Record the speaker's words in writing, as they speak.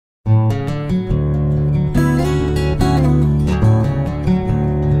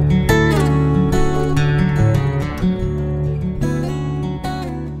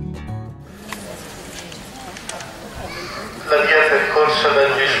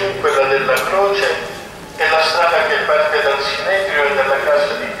croce è la strada che parte dal Sinedrio e dalla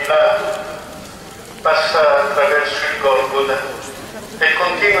casa di Pilato, passa attraverso il Golgota e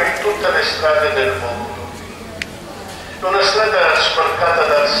continua in tutte le strade del mondo. Una strada sporcata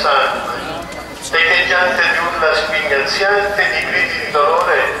dal sangue, echeggiante di urla sghignaziante, di gridi di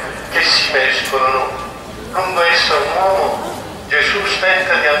dolore che si mescolano. Lungo essa un uomo, Gesù,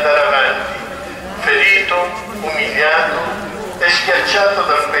 stenta di andare avanti, ferito, umiliato e schiacciato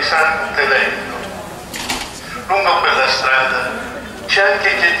dal pesante letto. Lungo quella strada c'è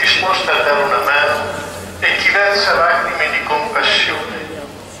anche chi è disposto a dare una mano e chi versa lacrime di compassione.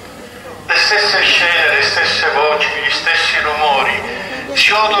 Le stesse scene, le stesse voci, gli stessi rumori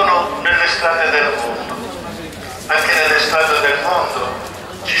si odono nelle strade del mondo. Anche nelle strade del mondo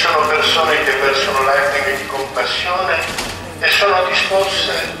ci sono persone che versano lacrime di compassione e sono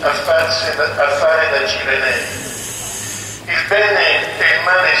disposte a fare da cirenei. Il bene e il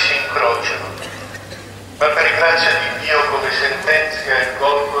male si incrociano, ma per grazia di Dio, come sentenzia il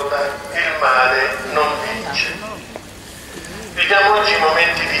Golgota, il male non vince. Viviamo oggi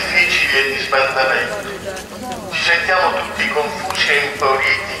momenti difficili e di sbandamento. Ci sentiamo tutti confusi e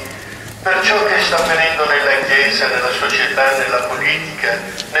impauriti per ciò che sta avvenendo nella Chiesa, nella società, nella politica,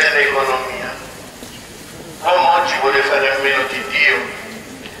 nell'economia. L'uomo oggi vuole fare a meno di Dio,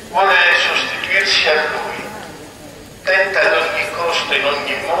 vuole sostituirsi a Lui, tenta ad ogni costo, in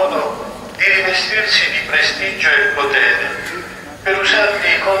ogni modo, di rivestirsi di prestigio e potere per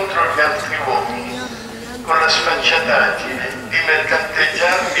usarli contro gli altri uomini, con la sfacciataggine di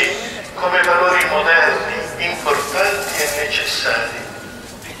mercanteggiarli come valori moderni, importanti e necessari.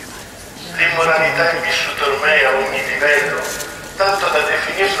 L'immoralità è vissuta ormai a ogni livello, tanto da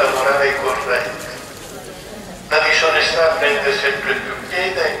definirla morale corrente. La disonestà prende sempre più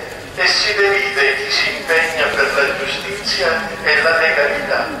piede e si divide chi si impegna per la giustizia e la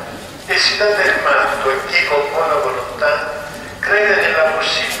legalità, e si dà del matto a chi con buona volontà crede nella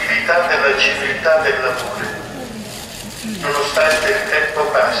possibilità della civiltà dell'amore. Nonostante il tempo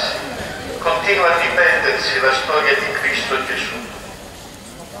passi, continua a ripetersi la storia di Cristo Gesù.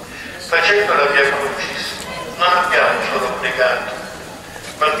 Facendo la Via Crucis non abbiamo solo pregato,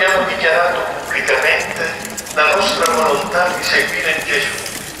 ma abbiamo dichiarato pubblicamente la nostra volontà di seguire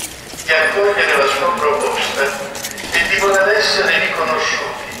Gesù, di accogliere la sua proposta e di voler essere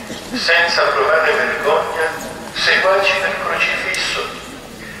riconosciuti, senza provare vergogna, seguaci del crocifisso,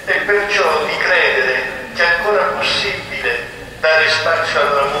 e perciò di credere che è ancora possibile dare spazio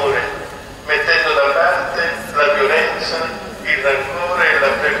all'amore, mettendo da parte la violenza, il rancore e la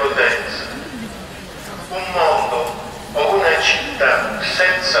prepotenza. Un mondo o una città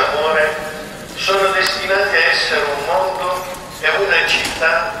senza amore sono destinati a essere un mondo e una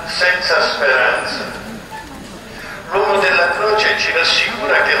città senza speranza. L'uomo della croce ci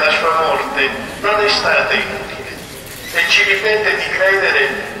rassicura che la sua morte non è stata inutile e ci ripete di credere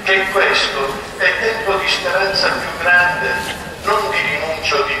che questo è tempo di speranza più grande, non di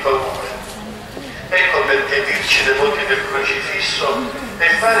rinuncia o di paura. Ecco perché dirci devoti del crocifisso è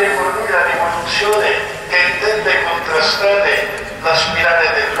fare con lui la rivoluzione che intende contrastare la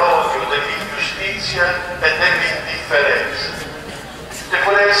spirale dell'odio, dell'ingiustizia e dell'indifferenza, e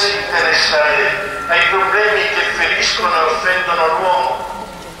volersi interessare ai problemi che feriscono e offendono l'uomo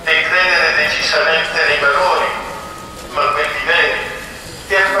e credere decisamente nei valori, ma quelli veri,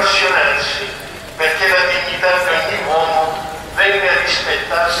 e appassionarsi perché la dignità di ogni uomo venga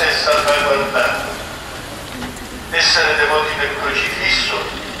rispettata e salvaguardata. Essere devoti del crocifisso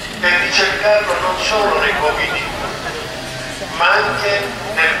è ricercarlo non solo nei luoghi di culto, ma anche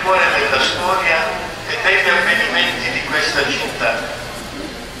nel cuore della storia e degli avvenimenti di questa città.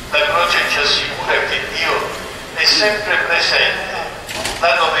 La croce ci assicura che Dio è sempre presente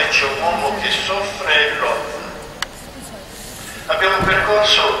là dove c'è un uomo che soffre e lotta. Abbiamo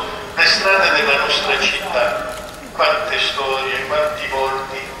percorso le strade della nostra città, quante storie, quanti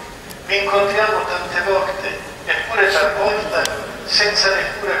volti, vi incontriamo tante volte, eppure talvolta senza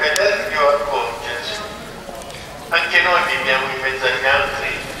neppure vederli o accorgersi. Anche noi viviamo in mezzo agli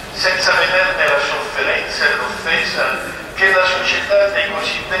altri senza vederne la sofferenza e l'offesa che la società dei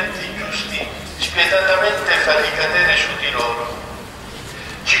cosiddetti giusti spietatamente fa ricadere su di loro.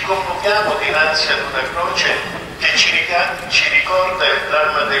 Ci commuoviamo dinanzi ad una croce che ci ricorda il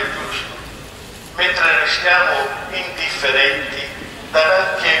dramma del giusto, mentre restiamo indifferenti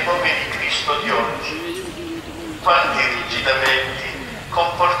davanti ai poveri Cristo di oggi. Quanti rigidamenti,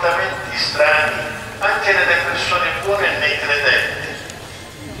 comportamenti strani anche nelle persone buone e nei credenti.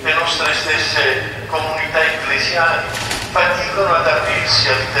 Le nostre stesse comunità ecclesiali faticano ad aprirsi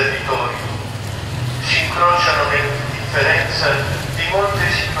al territorio, si incrociano nell'indifferenza di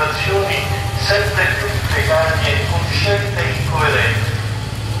molte situazioni sempre più pregati e con scelte incoerenti.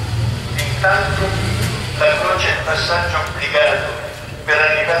 Intanto la croce è il passaggio obbligato per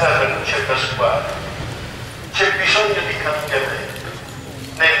arrivare alla luce pasquale. C'è bisogno di cambiamento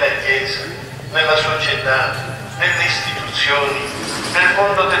nella Chiesa, nella società, nelle istituzioni, nel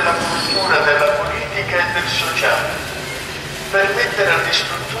mondo della cultura, della politica e del sociale. Permettere alle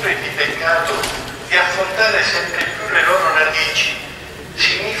strutture di peccato di affrontare sempre più le loro radici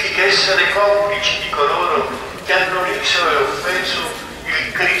significa essere complici di coloro che hanno riso e offeso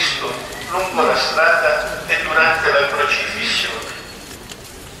il Cristo lungo la strada e durante la crocifissione.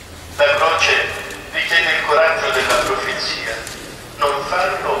 La croce richiede il coraggio della profezia. Non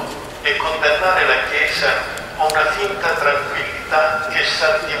farlo è condannare la Chiesa a una finta tranquillità che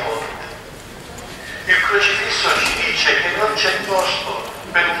sa di morte. Il crocifisso ci dice che non c'è posto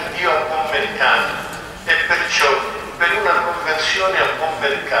per un Dio a buon mercato e perciò per una conversione a buon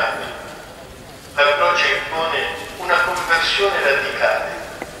mercato. La croce impone una conversione radicale.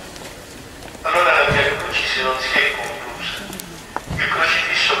 Allora la Via Crucis non si è conclusa. Il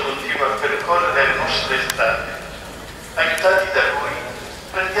crocifisso continua a percorrere le nostre strade. Aiutati da Lui,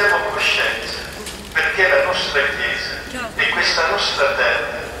 prendiamo coscienza perché la nostra Chiesa e questa nostra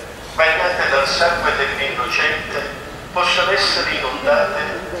terra, bagnate dal sangue dell'innocente, possono essere inondate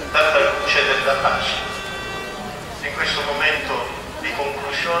dalla luce della Pasqua. In questo momento di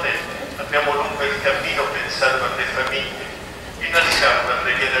conclusione abbiamo lungo il cammino pensando alle famiglie. Innalziamo la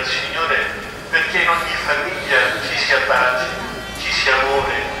preghiera al Signore perché in ogni famiglia ci sia pace, ci sia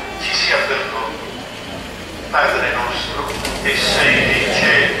amore, ci sia perdono. Padre nostro che sei nei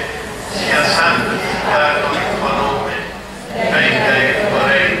cieli, sia santificato il tuo nome, venga il tuo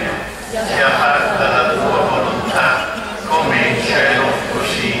regno, sia fatta la tua volontà, come in cielo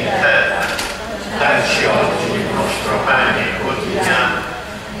così in terra. Dacci oggi il nostro pane quotidiano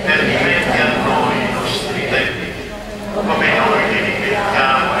e rimetti a noi i nostri debiti, come noi li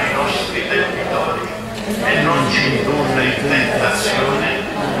rimettiamo ai nostri debitori, e non ci indurre in tentazione,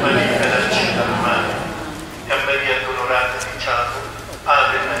 ma liberaci dal male. E a Maria Dolorata diciamo: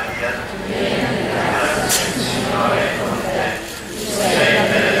 Ave Maria, grazie, il Signore è con te, sei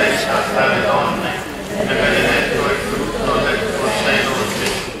benedetta tra le donne, e benedetto è il frutto del tuo seno,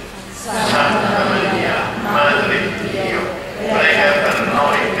 Gesù. Santa Maria, Madre di Dio, prega per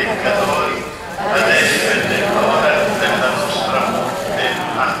noi peccatori, adesso e nell'ora della nostra morte.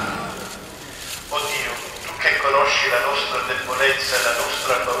 Amen. O Dio, tu che conosci la nostra debolezza e la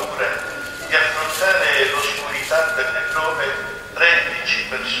nostra paura di affrontare l'oscurità delle prove, rendici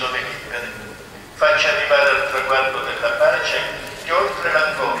persone libere. Facci arrivare al traguardo della pace che oltre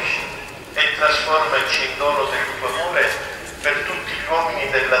l'angoscia e trasformaci in dono del tuo amore per tutti gli uomini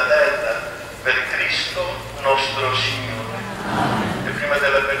della terra, per Cristo nostro Signore. E prima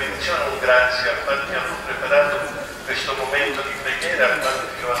della benedizione un grazie a quanti hanno preparato questo momento di preghiera, a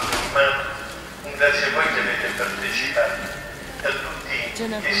quanti lo hanno in mano, un grazie a voi che avete partecipato, e a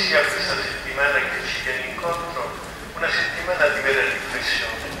tutti che sia questa settimana che ci viene incontro una settimana di vera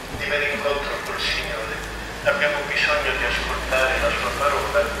riflessione, di vero incontro col Signore. Abbiamo bisogno di ascoltare la sua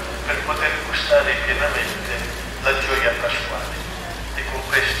parola per poter gustare pienamente la gioia pasquale. E con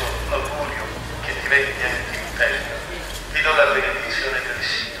questo augurio che diventi anche